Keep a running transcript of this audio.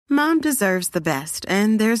Mom deserves the best,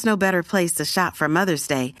 and there's no better place to shop for Mother's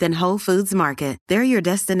Day than Whole Foods Market. They're your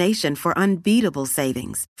destination for unbeatable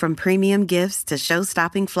savings, from premium gifts to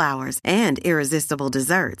show-stopping flowers and irresistible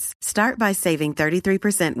desserts. Start by saving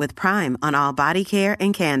 33% with Prime on all body care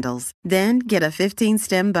and candles. Then get a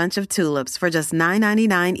 15-stem bunch of tulips for just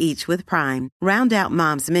 $9.99 each with Prime. Round out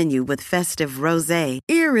Mom's menu with festive rosé,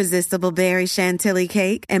 irresistible berry chantilly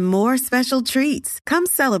cake, and more special treats. Come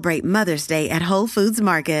celebrate Mother's Day at Whole Foods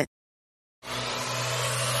Market.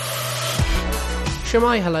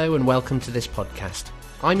 Shemai, hello and welcome to this podcast.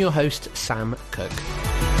 I'm your host, Sam Cook.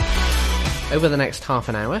 Over the next half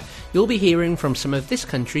an hour, you'll be hearing from some of this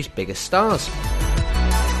country's biggest stars.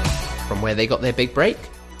 From where they got their big break,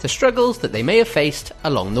 to struggles that they may have faced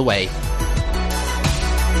along the way.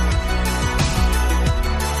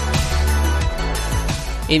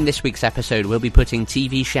 In this week's episode, we'll be putting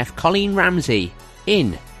TV chef Colleen Ramsey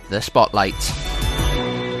in the spotlight.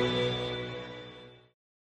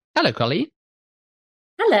 Hello, Colleen.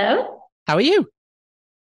 Hello. How are you?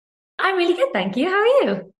 I'm really good, thank you. How are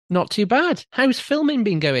you? Not too bad. How's filming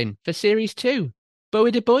been going for Series 2?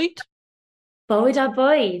 Boyd a Boyd? Boyd or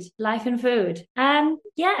Boyd, Life and Food.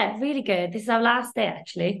 Yeah, really good. This is our last day,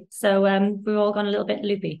 actually. So we've all gone a little bit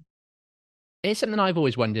loopy. It's something I've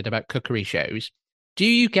always wondered about cookery shows. Do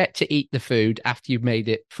you get to eat the food after you've made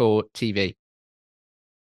it for TV?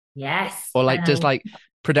 Yes. Or does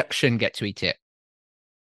production get to eat it?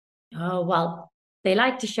 Oh, well, they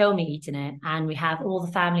like to show me eating it, and we have all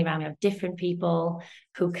the family around. We have different people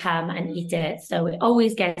who come and eat it, so it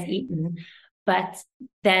always gets eaten. But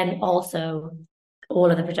then also all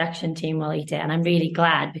of the production team will eat it, and I'm really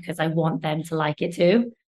glad because I want them to like it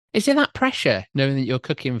too. Is there that pressure knowing that you're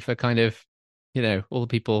cooking for kind of, all the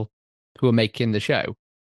people who are making the show?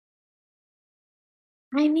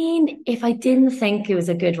 I mean, if I didn't think it was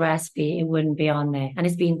a good recipe, it wouldn't be on there. And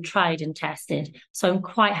it's been tried and tested. So I'm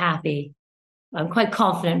quite happy. I'm quite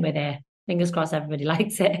confident with it. Fingers crossed everybody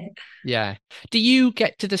likes it. Yeah. Do you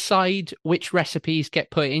get to decide which recipes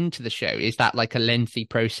get put into the show? Is that like a lengthy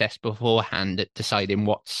process beforehand at deciding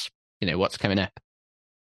what's coming up?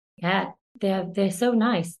 Yeah, they're so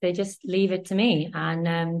nice. They just leave it to me,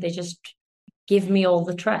 and they just give me all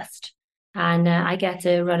the trust. And I get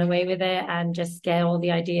to run away with it and just get all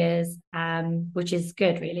the ideas, which is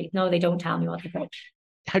good, really. No, they don't tell me what to put.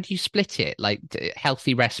 How do you split it? Like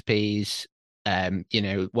healthy recipes,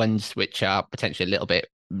 ones which are potentially a little bit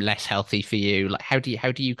less healthy for you. Like how do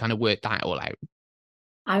you kind of work that all out?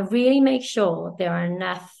 I really make sure there are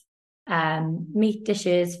enough meat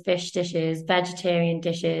dishes, fish dishes, vegetarian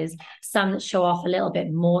dishes, some that show off a little bit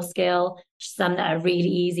more skill, some that are really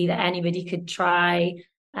easy that anybody could try.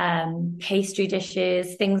 Pastry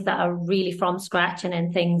dishes, things that are really from scratch, and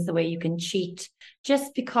then things the way you can cheat,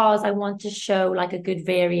 just because I want to show like a good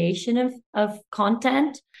variation of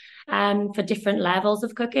content for different levels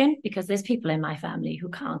of cooking, because there's people in my family who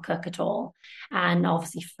can't cook at all, and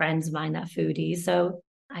obviously friends of mine that are foodies, so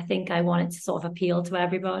I think I want it to sort of appeal to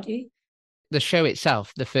everybody. The show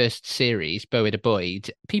itself, the first series, Boyd a Boyd,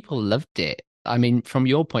 people loved it. I mean, from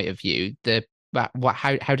your point of view,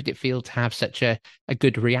 how did it feel to have such a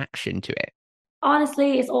good reaction to it?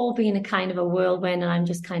 Honestly, it's all been a kind of a whirlwind, and I'm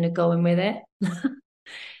just kind of going with it.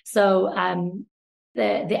 So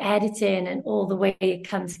the editing and all the way it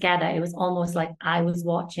comes together, it was almost like I was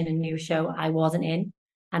watching a new show I wasn't in,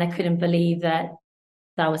 and I couldn't believe that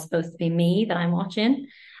was supposed to be me that I'm watching.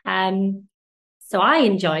 So I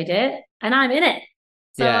enjoyed it, and I'm in it.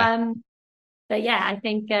 So yeah. But yeah, I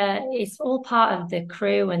think it's all part of the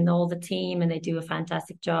crew and all the team, and they do a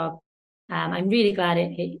fantastic job. I'm really glad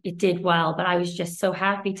it did well, but I was just so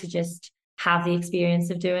happy to just have the experience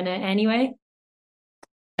of doing it anyway.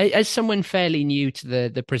 As someone fairly new to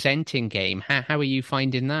the presenting game, how are you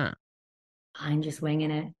finding that? I'm just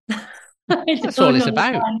winging it. That's all it's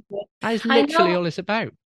about. That is literally all it's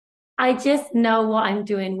about. I just know what I'm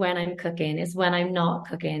doing when I'm cooking. It's when I'm not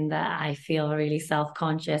cooking that I feel really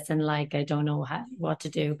self-conscious and like I don't know what to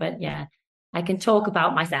do. But yeah, I can talk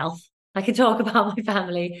about myself. I can talk about my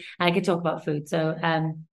family. I can talk about food. So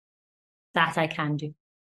that I can do.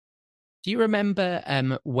 Do you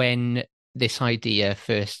remember when this idea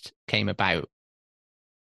first came about?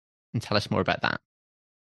 And tell us more about that.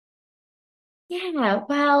 Yeah,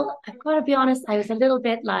 well, I've got to be honest, I was a little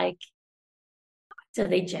bit like, so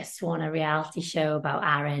they just want a reality show about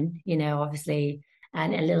Aaron, obviously,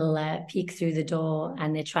 and a little peek through the door,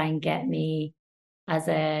 and they try and get me as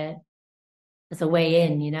a way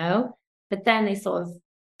in, But then they sort of,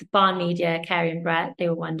 the Barn Media, Kerry and Brett, they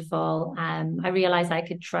were wonderful. I realized I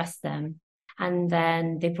could trust them. And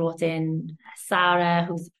then they brought in Sarah,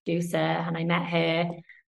 who's the producer, and I met her.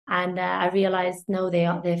 And I realized, no,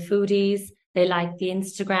 they're foodies. They like the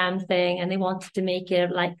Instagram thing and they wanted to make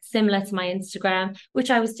it like similar to my Instagram,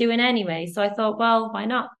 which I was doing anyway. So I thought, well, why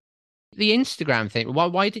not? The Instagram thing,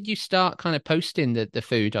 why did you start kind of posting the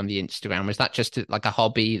food on the Instagram? Was that just like a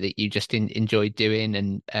hobby that you just enjoyed doing?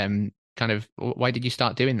 And kind of why did you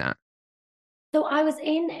start doing that? So I was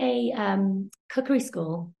in a cookery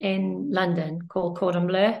school in London called Cordon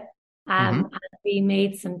Bleu. Hmm. And we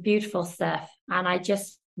made some beautiful stuff. And I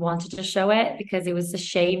just wanted to show it because it was a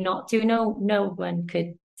shame not to. No one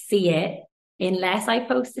could see it unless I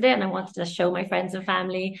posted it. And I wanted to show my friends and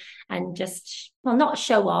family and just, well, not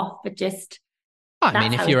show off, but just I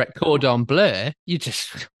mean, that's if how it you're at Cordon Bleu,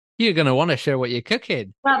 you're going to want to show what you're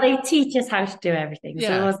cooking. well, they teach us how to do everything. So it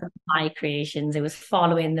Yeah. wasn't my creations. It was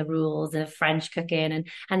following the rules of French cooking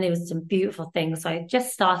and there was some beautiful things. So I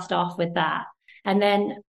just started off with that. And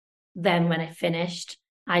then when I finished,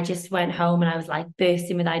 I just went home and I was like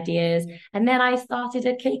bursting with ideas. And then I started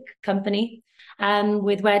a cake company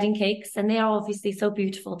with wedding cakes, and they are obviously so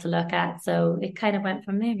beautiful to look at. So it kind of went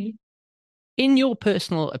from there. Really. In your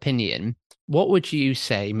personal opinion, what would you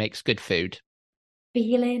say makes good food?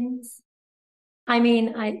 Feelings. I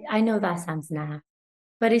mean, I know that sounds naff,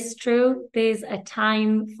 but it's true. There's a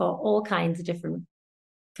time for all kinds of different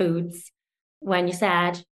foods. When you're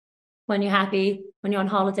sad, when you're happy, when you're on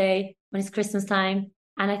holiday, when it's Christmas time.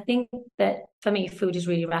 And I think that for me, food is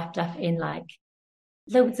really wrapped up in like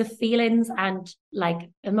loads of feelings and like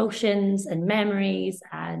emotions and memories.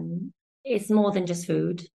 And it's more than just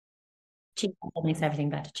food. Cheese makes everything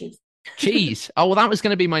better. Cheese. Cheese. Oh, well, that was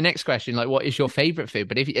going to be my next question. Like, what is your favorite food?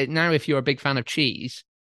 But if you're a big fan of cheese,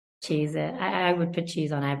 Cheese. I would put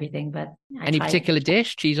cheese on everything, but I any try particular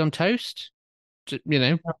dish? Cheese on toast? You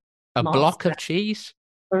know, a block of mozzarella, cheese?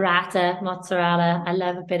 burrata, mozzarella. I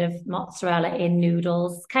love a bit of mozzarella in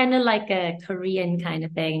noodles, kind of like a Korean kind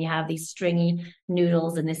of thing. You have these stringy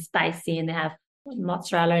noodles and they're spicy and they have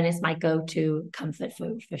mozzarella, and it's my go-to comfort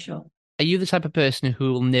food for sure. Are you the type of person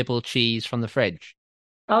who will nibble cheese from the fridge?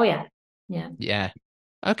 Oh yeah. Yeah. Yeah.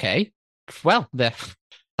 Okay. Well,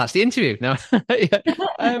 that's the interview. No.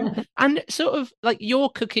 Yeah. And sort of like your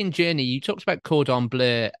cooking journey, you talked about cordon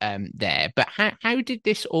bleu there, but how did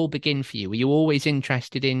this all begin for you? Were you always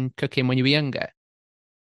interested in cooking when you were younger?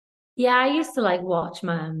 Yeah, I used to like watch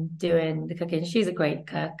mum doing the cooking. She's a great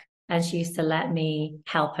cook and she used to let me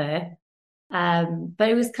help her. But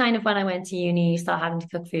it was kind of when I went to uni, you start having to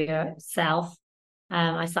cook for yourself.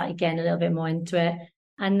 I started getting a little bit more into it.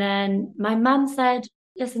 And then my mum said,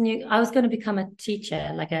 listen, I was going to become a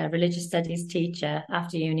teacher, like a religious studies teacher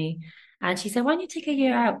after uni. And she said, why don't you take a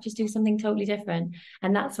year out, just do something totally different?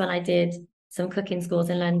 And that's when I did some cooking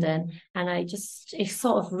schools in London. And it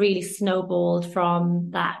sort of really snowballed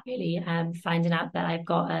from that, really, finding out that I've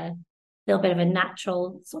got a little bit of a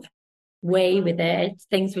natural sort of way with it.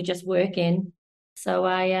 Things were just working. So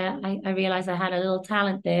I realized I had a little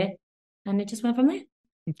talent there and it just went from there.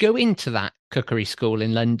 Go into that cookery school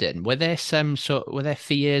in London. Were there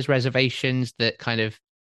fears, reservations that kind of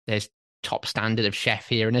there's top standard of chef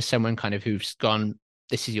here, and as someone kind of who's gone,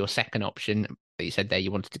 this is your second option that you said there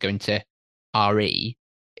you wanted to go into RE.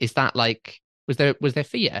 Is that like was there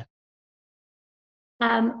fear?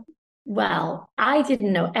 Um, well, I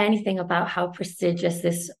didn't know anything about how prestigious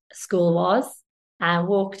this school was. I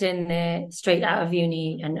walked in there straight out of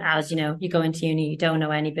uni, and as you know, you go into uni, you don't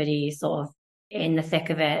know anybody, sort of in the thick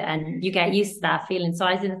of it, and you get used to that feeling. So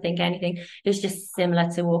I didn't think anything. It was just similar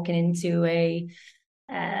to walking into a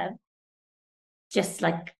uh, just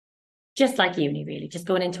like just like uni, really, just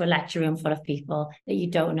going into a lecture room full of people that you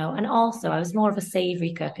don't know. And also, I was more of a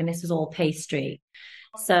savory cook, and this was all pastry.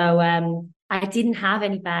 So I didn't have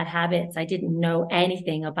any bad habits. I didn't know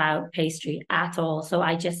anything about pastry at all. So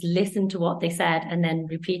I just listened to what they said and then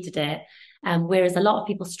repeated it. Whereas a lot of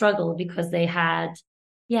people struggle because they had,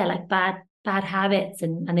 yeah, like bad habits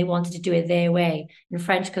and they wanted to do it their way. In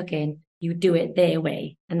French cooking, you do it their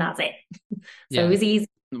way, and that's it. So it Yeah. was easy.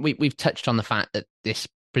 We've touched on the fact that this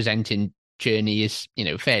presenting journey is,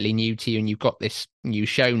 fairly new to you, and you've got this new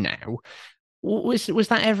show now. Was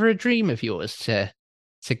that ever a dream of yours to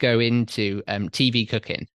go into TV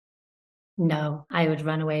cooking? No, I would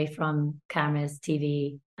run away from cameras,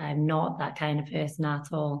 TV. I'm not that kind of person at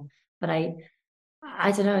all. But I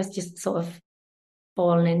don't know, it's just sort of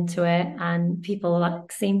fallen into it and people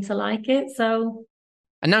like seem to like it. So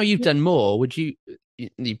And now you've done more.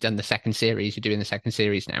 You've done the second series, you're doing the second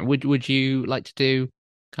series now. Would you like to do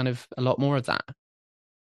kind of a lot more of that?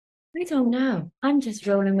 I don't know. I'm just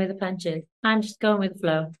rolling with the punches. I'm just going with the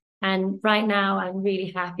flow. And right now, I'm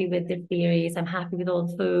really happy with the series. I'm happy with all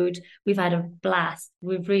the food. We've had a blast.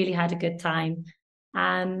 We've really had a good time.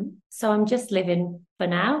 So I'm just living for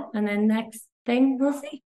now, and then next thing we'll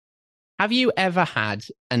see. Have you ever had,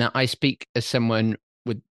 and I speak as someone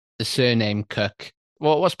with the surname Cook,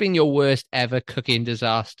 what's been your worst ever cooking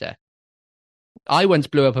disaster? I once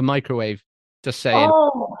blew up a microwave, just saying.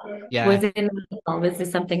 Oh, Yeah, was it in metal? Was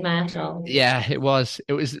this something metal? yeah, it was.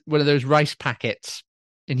 It was one of those rice packets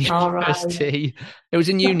in All right. university. It was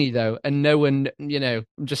in uni though, and no one, I'm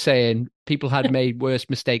just saying, people had made worse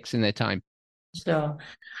mistakes in their time. Sure.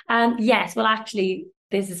 Yes, well, actually,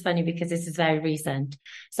 this is funny because this is very recent.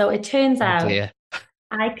 So it turns Oh out dear.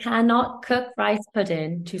 I cannot cook rice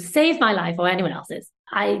pudding to save my life or anyone else's.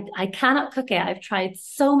 I cannot cook it. I've tried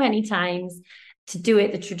so many times to do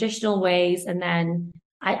it the traditional ways, and then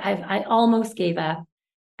I almost gave up.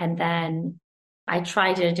 And then I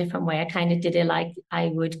tried it a different way. I kind of did it like I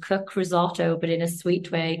would cook risotto, but in a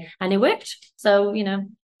sweet way, and it worked. So,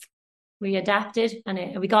 we adapted,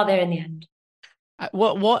 and we got there in the end.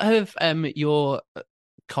 What have your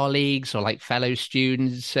colleagues or like fellow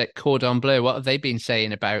students at Cordon Bleu, what have they been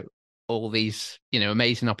saying about all these,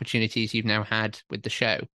 amazing opportunities you've now had with the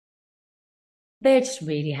show? They're just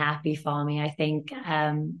really happy for me. I think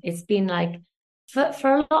it's been like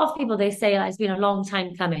for a lot of people, they say like, it's been a long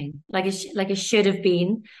time coming, like like it should have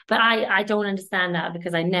been. But I don't understand that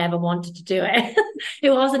because I never wanted to do it.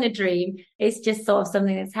 It wasn't a dream. It's just sort of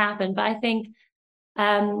something that's happened. But I think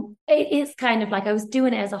it is kind of like I was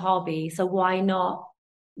doing it as a hobby, so why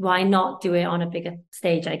not do it on a bigger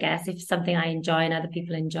stage, I guess, if it's something I enjoy and other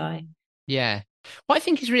people enjoy. Yeah. What I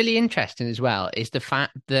think is really interesting as well is the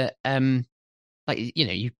fact that like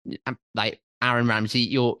you like Aaron Ramsey,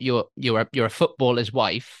 you're a footballer's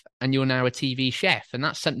wife and you're now a TV chef, and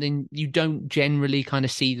that's something you don't generally kind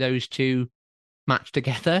of see those two match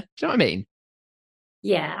together. Do you know what I mean?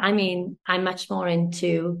 Yeah, I mean, I'm much more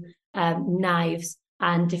into knives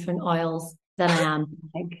and different oils than I am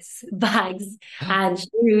bags and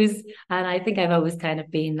shoes. And I think I've always kind of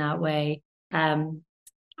been that way. Um,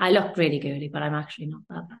 I look really girly, but I'm actually not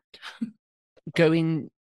that bad. Going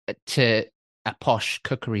to a posh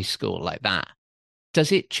cookery school like that,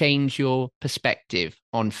 does it change your perspective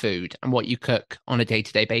on food and what you cook on a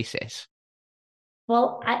day-to-day basis?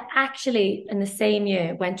 Well, I actually, in the same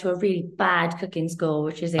year, went to a really bad cooking school,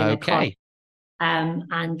 which is in a college. Okay.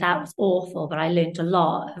 And that was awful, but I learned a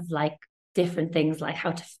lot of like different things, like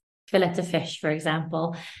how to fillet a fish, for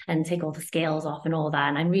example, and take all the scales off and all that.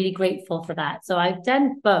 And I'm really grateful for that. So I've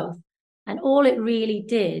done both. And all it really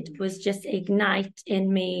did was just ignite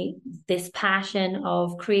in me this passion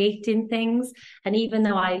of creating things. And even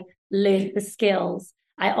though I learned the skills,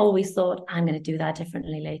 I always thought, I'm going to do that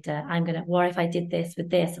differently later. What if I did this with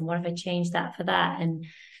this? And what if I changed that for that? And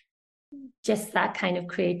just that kind of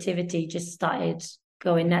creativity just started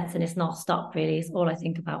going nuts, and it's not stopped really. It's all I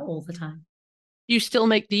think about all the time. You still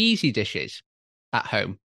make the easy dishes at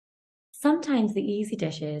home? Sometimes the easy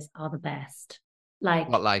dishes are the best, like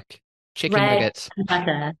What, like chicken bread nuggets? and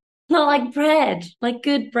butter. Not like bread, like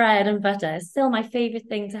good bread and butter. It's still my favorite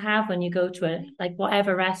thing to have when you go to a like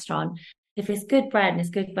whatever restaurant. If it's good bread and it's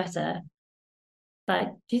good butter, like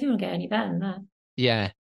you don't get any better than that.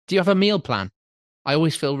 Yeah. Do you have a meal plan? I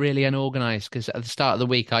always feel really unorganized because at the start of the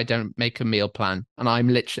week I don't make a meal plan, and I'm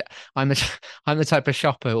the I'm the type of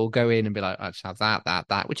shopper who will go in and be like, I just have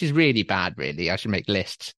that, which is really bad. Really, I should make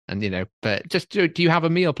lists, and but just do you have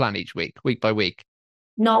a meal plan each week by week?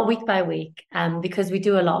 Not week by week, because we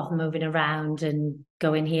do a lot of moving around and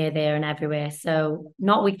going here, there, and everywhere. So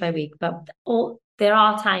not week by week, but there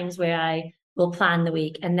are times where I will plan the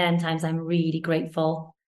week, and then times I'm really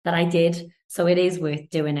grateful that I did. So it is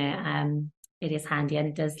worth doing it. It is handy, and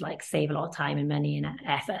it does like save a lot of time and money and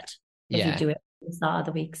effort if you Yeah, do it at the start of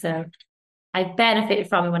the week. So I've benefited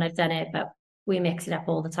from it when I've done it, but we mix it up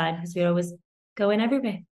all the time because we're always going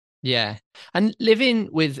everywhere. yeah. And living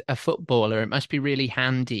with a footballer, it must be really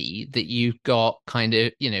handy that you've got kind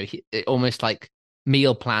of almost like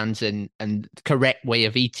meal plans and correct way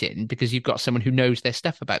of eating because you've got someone who knows their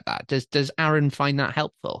stuff about that. Does Aaron find that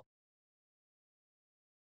helpful?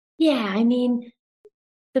 Yeah, I mean,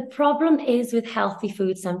 the problem is with healthy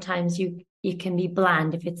food, sometimes you can be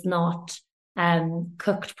bland if it's not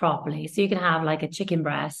cooked properly. So you can have like a chicken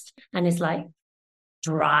breast and it's like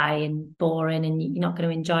dry and boring and you're not going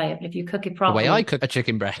to enjoy it. But if you cook it The way I properly, cook a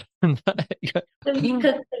chicken breast. if you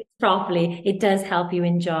cook it properly, it does help you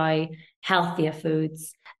enjoy healthier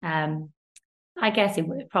foods. Um, I guess it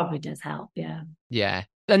probably does help, yeah. Yeah.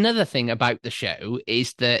 Another thing about the show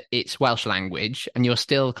is that it's Welsh language and you're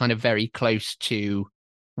still kind of very close to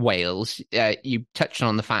Wales. You touched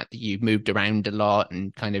on the fact that you've moved around a lot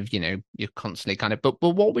and kind of, you're constantly kind of, but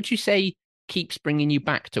what would you say keeps bringing you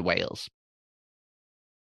back to Wales?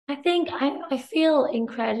 I think I feel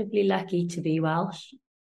incredibly lucky to be Welsh.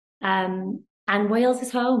 And Wales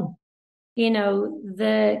is home.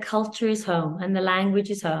 The culture is home and the language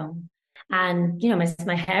is home. And,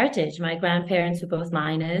 my heritage, my grandparents were both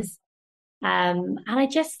miners. And I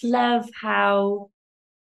just love how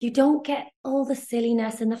you don't get all the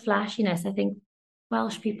silliness and the flashiness. I think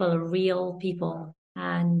Welsh people are real people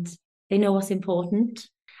and they know what's important.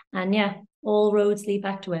 And yeah, all roads lead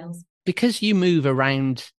back to Wales. Because you move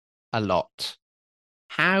around a lot,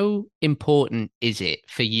 how important is it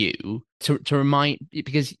for you to remind,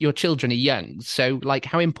 because your children are young, so like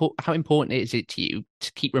how important is it to you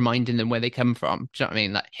to keep reminding them where they come from? Do you know what I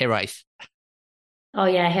mean? Like Hiraeth. Oh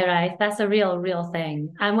yeah, Hiraeth, that's a real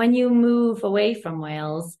thing. And when you move away from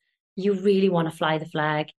Wales, you really want to fly the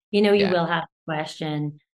flag. You Yeah. will have the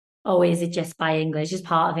question, oh, is it just by English? Just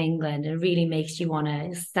part of England. It really makes you want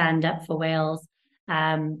to stand up for Wales,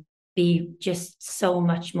 be just so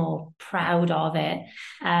much more proud of it.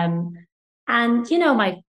 Um, and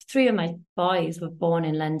my three of my boys were born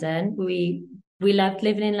in London. We loved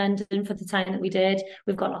living in London for the time that we did.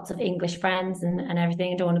 We've got lots of English friends and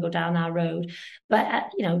everything. I don't want to go down that road.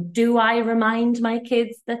 But, do I remind my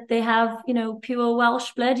kids that they have, pure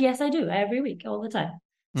Welsh blood? Yes, I do every week, all the time.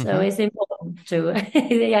 So Hmm. it's important to,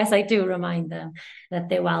 yes, I do remind them that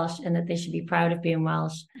they're Welsh and that they should be proud of being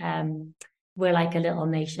Welsh. We're like a little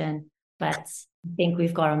nation, but I think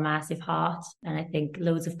we've got a massive heart and I think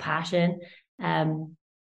loads of passion.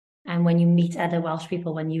 And when you meet other Welsh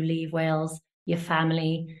people, when you leave Wales, your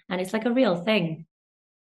family, and it's like a real thing,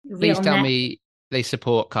 Please real tell net. me they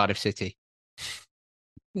support Cardiff City.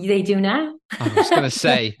 They do now. I was going to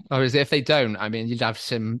say, or if they don't, I mean, you'd have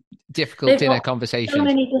some difficult They've dinner got so conversations.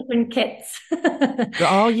 many different kits.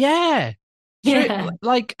 Oh yeah, true. Yeah.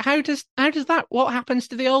 Like, how does that? What happens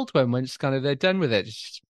to the old one once kind of they're done with it?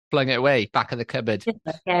 Just flung it away, back of the cupboard. Just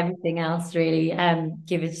like everything else, really.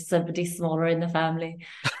 Give it to somebody smaller in the family.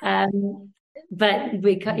 But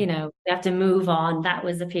we have to move on. That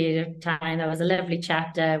was a period of time. That was a lovely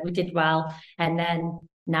chapter. We did well, and then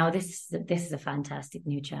now this is a fantastic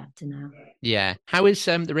new chapter now. Yeah. How has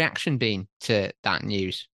the reaction been to that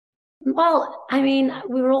news? Well, I mean,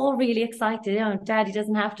 we were all really excited. Daddy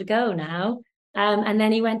doesn't have to go now. And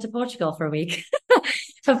then he went to Portugal for a week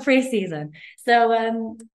for pre-season.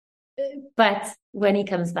 So, but when he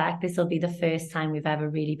comes back, this will be the first time we've ever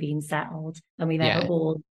really been settled and we've ever Yeah.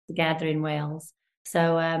 all together in Wales.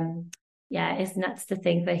 So, yeah, it's nuts to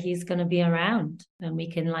think that he's going to be around and we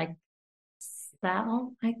can like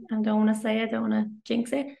settle. I don't want to say, I don't want to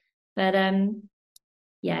jinx it, but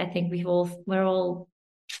yeah, I think we're all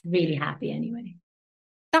really happy anyway.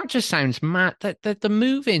 That just sounds mad. That the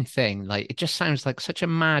moving thing, like it just sounds like such a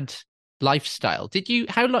mad lifestyle.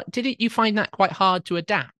 How long did you find that quite hard to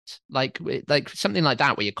adapt? Like something like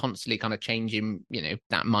that where you're constantly kind of changing,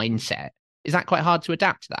 that mindset. Is that quite hard to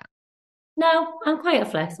adapt to that? No, I'm quite a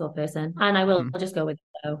flexible person and I will Hmm. just go with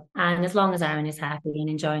the flow. And as long as Aaron is happy and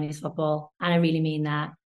enjoying his football, and I really mean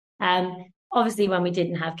that. Obviously, when we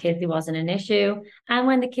didn't have kids, it wasn't an issue. And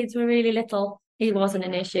when the kids were really little, it wasn't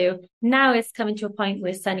an issue. Now it's coming to a point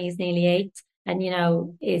where Sonny's nearly 8, and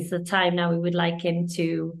is the time now we would like him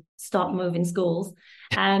to stop moving schools.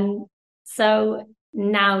 So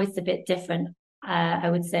now it's a bit different. I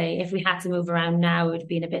would say if we had to move around now, it would have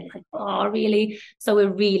been a bit like, oh, really? So we're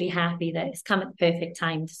really happy that it's come at the perfect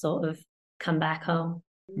time to sort of come back home.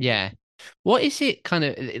 Yeah. What is it kind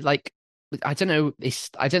of like? I don't know.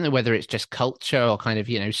 I don't know whether it's just culture or kind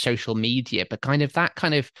of, social media, but kind of that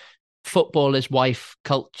kind of footballer's wife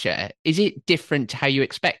culture. Is it different to how you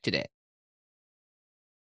expected it?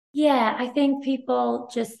 Yeah, I think people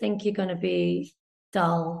just think you're going to be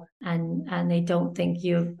dull and they don't think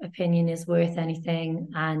your opinion is worth anything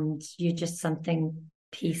and you're just something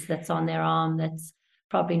piece that's on their arm that's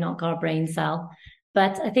probably not got a brain cell.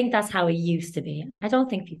 But I think that's how it used to be. I don't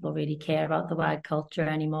think people really care about the wag culture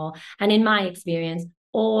anymore. And in my experience,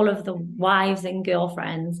 all of the wives and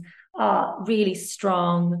girlfriends are really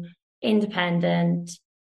strong, independent,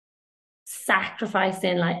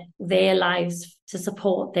 sacrificing like their lives to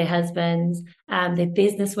support their husbands. They're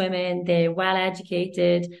business women, they're well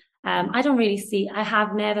educated. I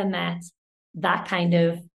have never met that kind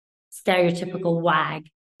of stereotypical wag.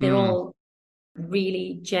 They're Mm, all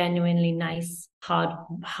really genuinely nice,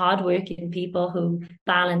 hard working people who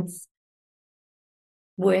balance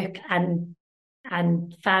work and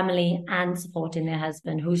family and supporting their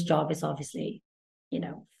husband, whose job is obviously,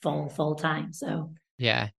 full time. So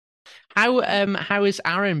yeah. How has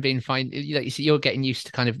Aaron been finding, like you see, you're getting used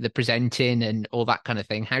to kind of the presenting and all that kind of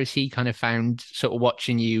thing. How's he kind of found sort of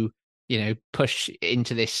watching you, push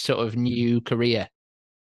into this sort of new career?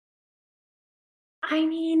 I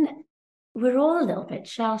mean, we're all a little bit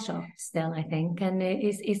shell-shocked still, I think. And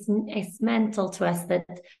it's mental to us that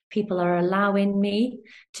people are allowing me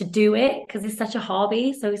to do it because it's such a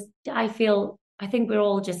hobby. So I think we're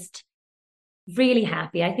all just really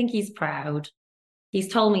happy. I think he's proud. He's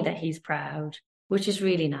told me that he's proud, which is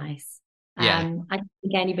really nice. Yeah. I don't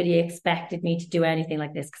think anybody expected me to do anything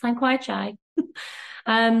like this because I'm quite shy.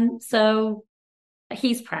 So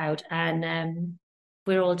he's proud, and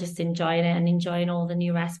we're all just enjoying it and enjoying all the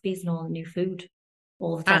new recipes and all the new food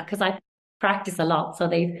all the time because I practice a lot. So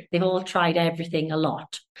they've all tried everything a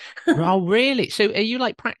lot. Oh, really? So are you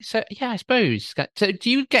like practice? So, yeah, I suppose. So do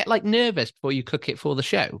you get like nervous before you cook it for the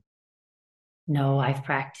show? No, I've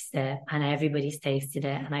practiced it and everybody's tasted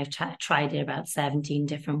it, and I've tried it about 17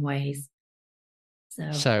 different ways.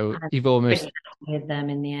 So I'm you've almost pretty happy with them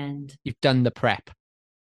in the end. you've done the prep.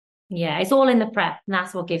 Yeah, it's all in the prep, and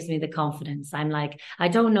that's what gives me the confidence. I'm like, I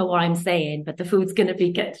don't know what I'm saying, but the food's going to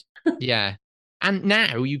be good. Yeah. And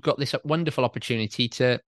now you've got this wonderful opportunity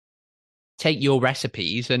to take your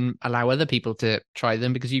recipes and allow other people to try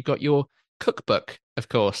them because you've got your cookbook, of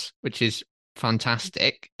course, which is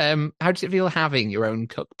fantastic. How does it feel having your own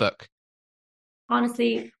cookbook?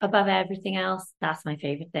 Honestly, above everything else, that's my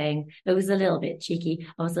favorite thing. It was a little bit cheeky.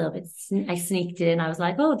 I sneaked it in. I was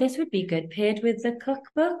like, oh, this would be good paired with the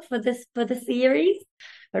cookbook for the series.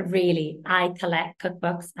 But really, I collect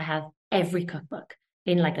cookbooks. I have every cookbook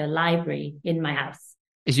in like a library in my house.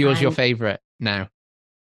 Is yours your favorite now?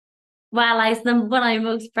 Well, it's the one I'm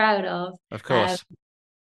most proud of. Of course.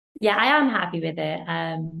 Yeah, I am happy with it.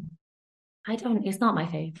 It's not my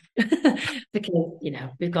favorite because,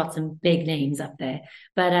 we've got some big names up there,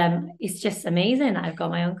 but it's just amazing. I've got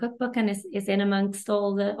my own cookbook and it's in amongst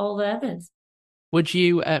all the others. Would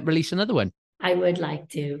you release another one? I would like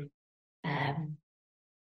to.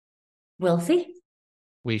 We'll see.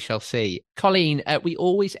 We shall see. Colleen, we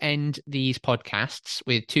always end these podcasts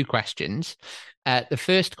with 2 questions. The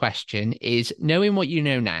first question is, knowing what you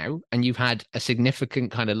know now, and you've had a significant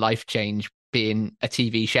kind of life change being a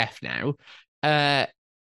TV chef now,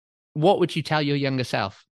 what would you tell your younger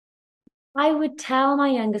self? I would tell my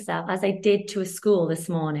younger self, as I did to a school this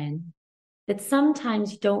morning, that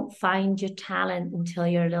sometimes you don't find your talent until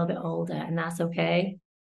you're a little bit older, and that's okay.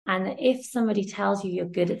 And if somebody tells you you're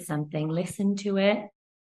good at something, listen to it,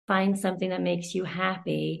 find something that makes you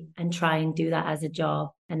happy and try and do that as a job.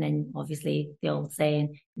 And then obviously the old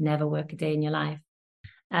saying, never work a day in your life,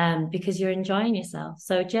 because you're enjoying yourself.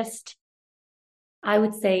 So I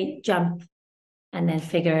would say jump and then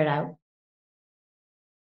figure it out.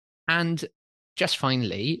 And just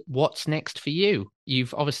finally, what's next for you?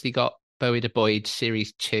 You've obviously got Bowie to Boyd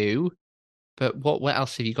Series 2, but what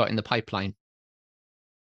else have you got in the pipeline?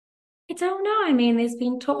 I don't know. I mean, there's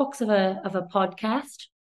been talks of a podcast,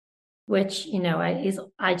 which,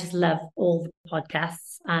 I just love all the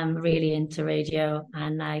podcasts. I'm really into radio,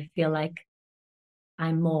 and I feel like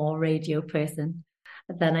I'm more radio person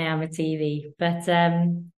than I am a TV. But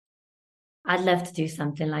I'd love to do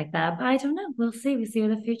something like that. But I don't know. We'll see. We'll see what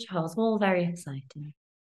the future holds. All very exciting.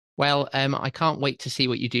 Well, I can't wait to see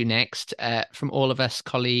what you do next. From all of us,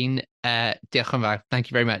 Colleen, diolch yn fawr. Thank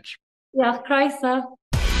you very much. Diolch, croeso.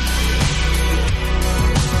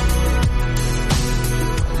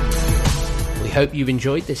 We hope you've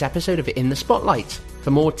enjoyed this episode of In the Spotlight. For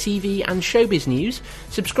more TV and showbiz news,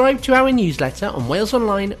 subscribe to our newsletter on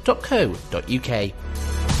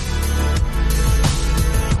walesonline.co.uk.